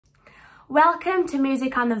Welcome to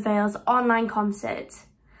Music and the Vale's online concert.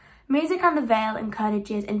 Music and the Vale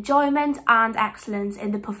encourages enjoyment and excellence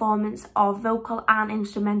in the performance of vocal and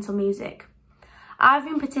instrumental music. I've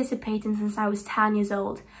been participating since I was 10 years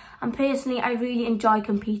old, and personally I really enjoy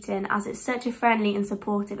competing as it's such a friendly and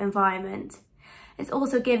supportive environment. It's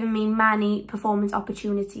also given me many performance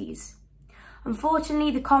opportunities.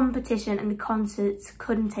 Unfortunately, the competition and the concerts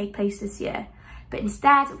couldn't take place this year, but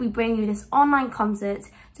instead we bring you this online concert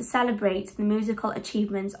to celebrate the musical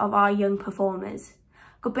achievements of our young performers.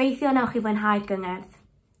 Gobeithio wnewch chi fwynhau'r gyngerdd.